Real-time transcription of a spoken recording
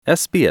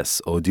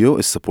SBS Audio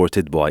is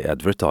supported by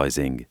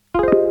advertising.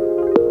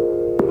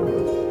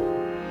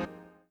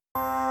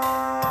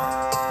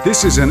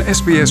 This is an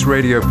SBS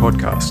radio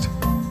podcast.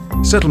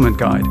 Settlement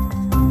Guide.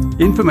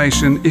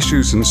 Information,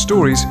 issues and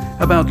stories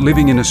about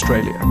living in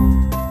Australia.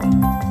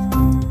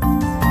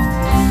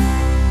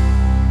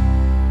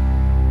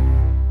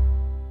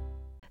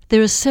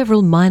 There are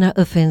several minor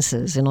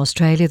offences in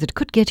Australia that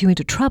could get you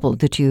into trouble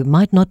that you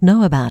might not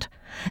know about,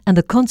 and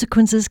the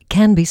consequences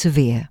can be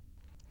severe.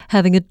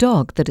 Having a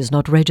dog that is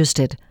not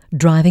registered,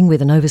 driving with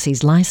an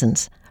overseas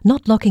licence,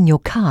 not locking your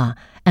car,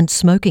 and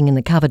smoking in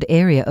the covered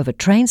area of a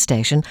train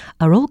station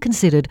are all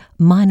considered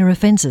minor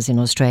offences in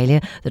Australia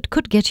that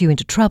could get you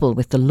into trouble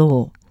with the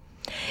law.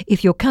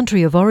 If your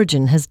country of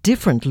origin has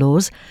different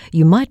laws,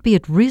 you might be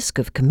at risk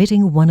of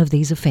committing one of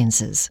these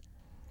offences.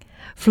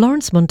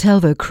 Florence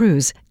Montalvo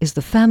Cruz is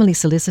the family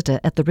solicitor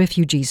at the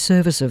Refugee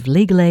Service of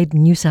Legal Aid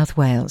New South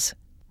Wales.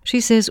 She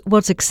says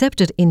what's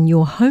accepted in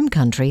your home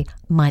country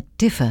might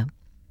differ.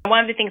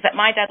 One of the things that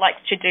my dad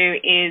likes to do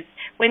is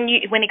when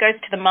he goes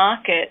to the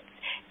market,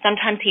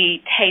 sometimes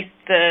he tastes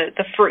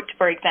the fruit,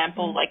 for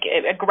example, like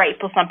a grape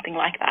or something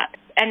like that.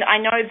 And I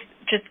know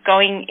just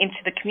going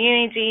into the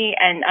community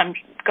and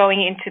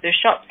going into the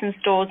shops and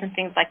stores and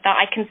things like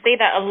that, I can see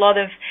that a lot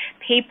of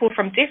people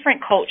from different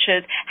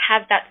cultures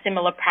have that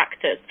similar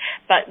practice.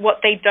 But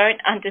what they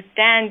don't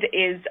understand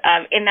is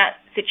in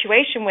that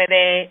situation where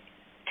they're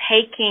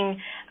taking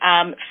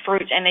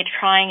fruit and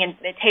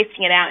they're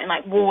tasting it out in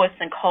like Woolworths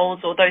and Coles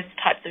or those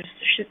types of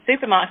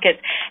supermarkets,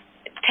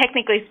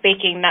 technically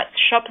speaking, that's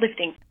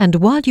shoplifting. And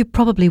while you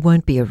probably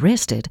won't be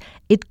arrested,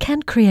 it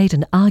can create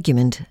an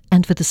argument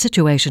and for the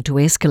situation to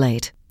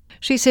escalate.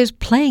 She says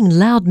playing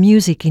loud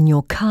music in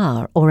your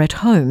car or at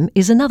home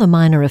is another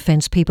minor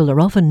offence people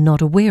are often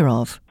not aware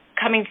of.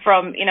 Coming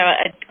from,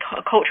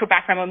 a cultural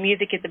background where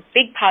music is a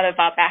big part of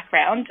our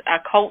background,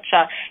 our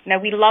culture,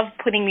 we love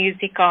putting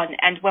music on.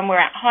 And when we're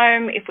at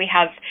home, if we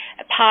have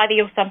a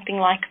party or something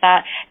like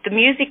that, the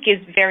music is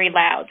very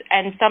loud.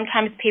 And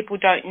sometimes people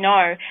don't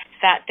know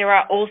that there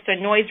are also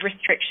noise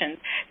restrictions.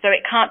 So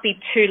it can't be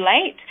too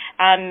late,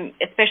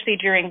 especially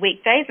during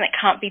weekdays, and it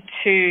can't be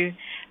too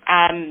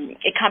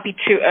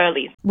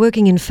early.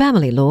 Working in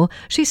family law,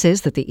 she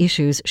says that the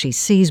issues she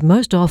sees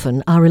most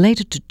often are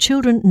related to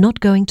children not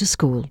going to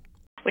school,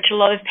 which a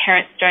lot of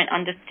parents don't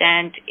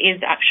understand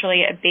is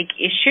actually a big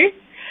issue.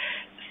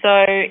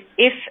 So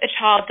if a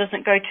child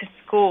doesn't go to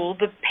school,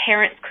 the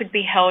parents could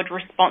be held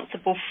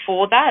responsible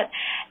for that,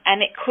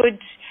 and it could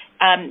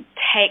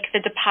take the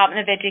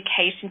Department of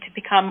Education to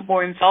become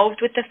more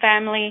involved with the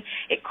family.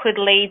 It could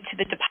lead to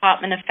the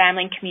Department of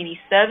Family and Community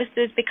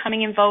Services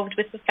becoming involved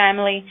with the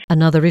family.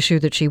 Another issue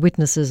that she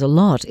witnesses a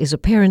lot is a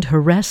parent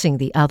harassing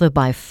the other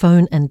by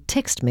phone and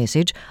text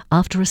message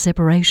after a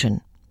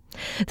separation.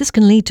 This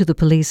can lead to the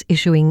police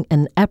issuing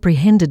an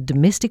apprehended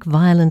domestic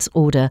violence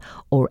order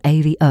or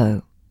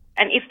AVO.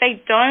 And if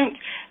they don't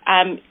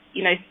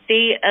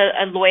see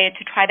a lawyer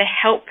to try to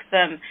help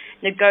them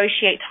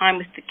negotiate time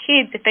with the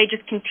kids, if they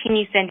just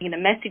continue sending the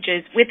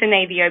messages with an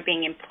AVO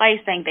being in place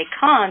saying they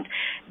can't,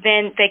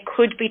 then they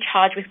could be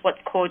charged with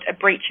what's called a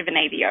breach of an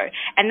AVO.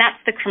 And that's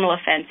the criminal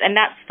offence. And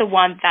that's the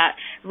one that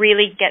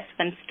really gets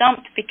them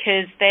stumped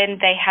because then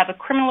they have a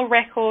criminal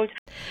record.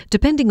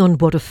 Depending on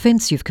what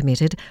offence you've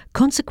committed,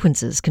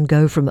 consequences can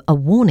go from a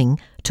warning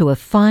to a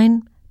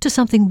fine to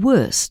something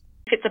worse.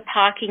 If it's a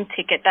parking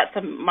ticket, that's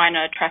a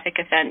minor traffic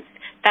offence.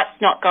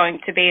 That's not going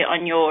to be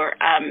on your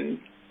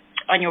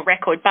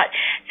record. But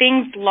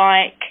things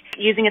like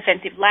using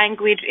offensive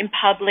language in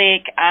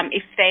public,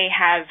 if they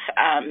have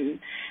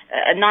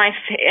a knife,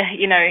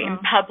 in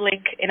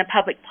a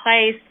public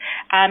place,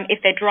 if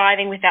they're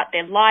driving without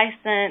their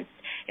licence,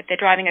 if they're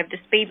driving over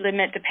the speed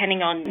limit,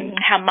 depending on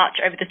how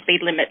much over the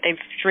speed limit they've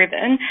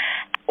driven,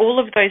 all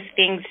of those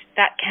things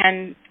that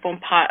can form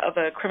part of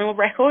a criminal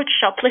record.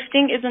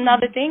 Shoplifting is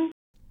another thing.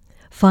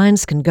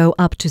 Fines can go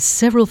up to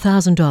several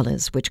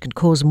 $1,000s, which can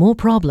cause more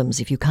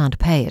problems if you can't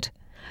pay it.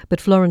 But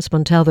Florence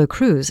Montalvo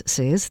Cruz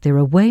says there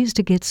are ways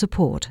to get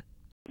support.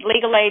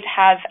 Legal Aid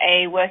have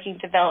a working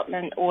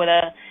development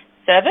order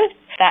service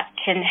that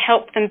can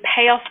help them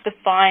pay off the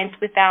fines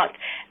without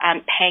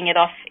paying it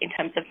off in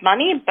terms of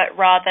money, but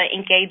rather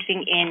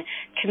engaging in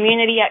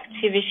community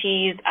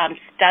activities.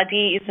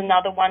 Study is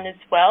another one as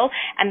well.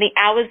 And the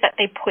hours that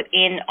they put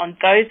in on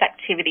those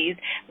activities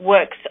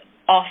works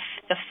off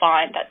the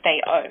fine that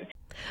they owe.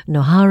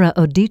 Nohara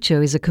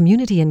Odicho is a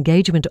Community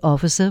Engagement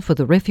Officer for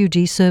the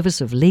Refugee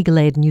Service of Legal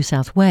Aid New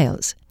South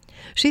Wales.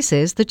 She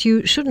says that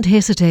you shouldn't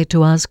hesitate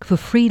to ask for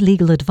free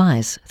legal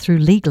advice through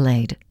Legal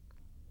Aid.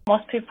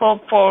 Most people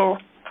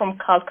from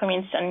CALD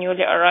communities and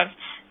newly arrived,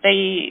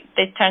 they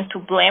tend to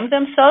blame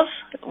themselves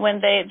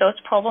when those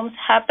problems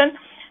happen,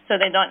 so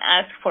they don't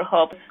ask for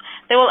help.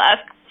 They will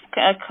ask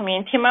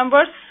community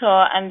members,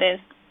 and there's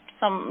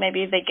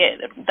maybe they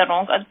get the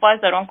wrong advice,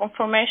 the wrong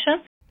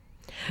information.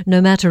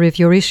 No matter if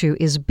your issue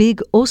is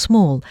big or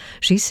small,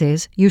 she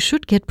says you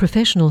should get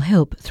professional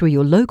help through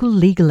your local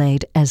legal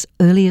aid as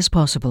early as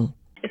possible.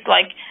 It's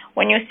like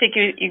when you're sick,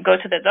 you go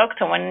to the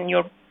doctor. When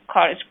you're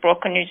car is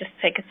broken, you just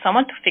take it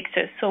someone to fix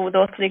it. So with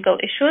those legal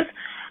issues,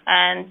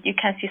 and you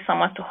can see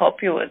someone to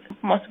help you with.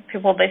 Most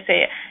people, they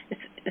say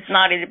it's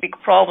not really a big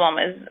problem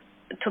is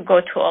to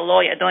go to a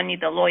lawyer. Don't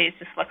need a lawyer. It's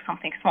just like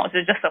something small.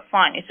 It's just a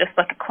fine. It's just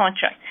like a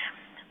contract.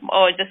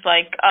 Or just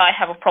like I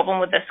have a problem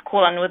with the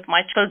school and with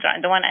my children.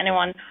 I don't want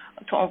anyone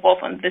to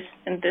involve in this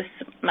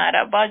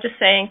matter. But just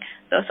saying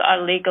those are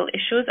legal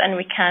issues and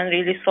we can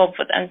really solve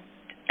it. And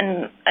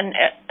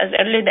as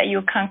early that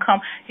you can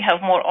come, you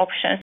have more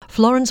options.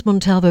 Florence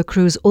Montalvo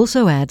Cruz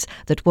also adds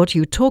that what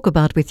you talk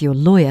about with your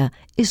lawyer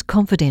is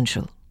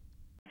confidential.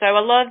 So a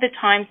lot of the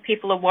times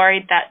people are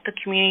worried that the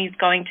community is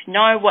going to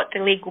know what the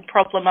legal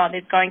problem are.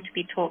 There's going to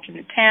be talk in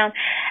the town,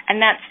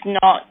 and that's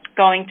not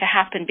going to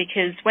happen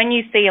because when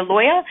you see a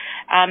lawyer,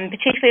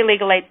 particularly a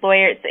legal aid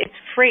lawyer, it's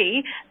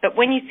free, but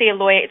when you see a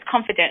lawyer, it's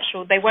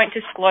confidential. They won't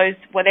disclose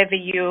whatever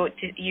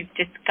you've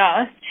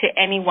discussed to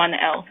anyone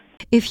else.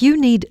 If you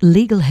need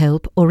legal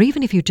help or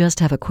even if you just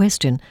have a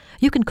question,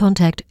 you can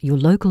contact your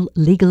local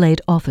legal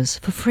aid office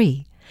for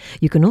free.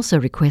 You can also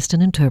request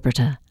an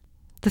interpreter.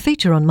 The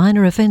feature on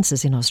minor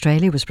offences in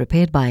Australia was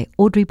prepared by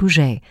Audrey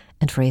Bouget,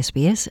 and for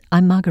SBS,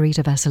 I'm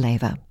Margarita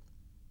Vasileva.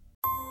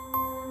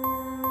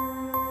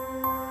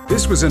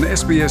 This was an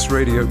SBS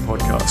radio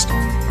podcast.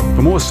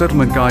 For more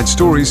Settlement Guide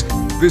stories,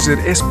 visit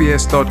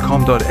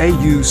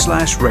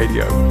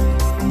sbs.com.au/radio.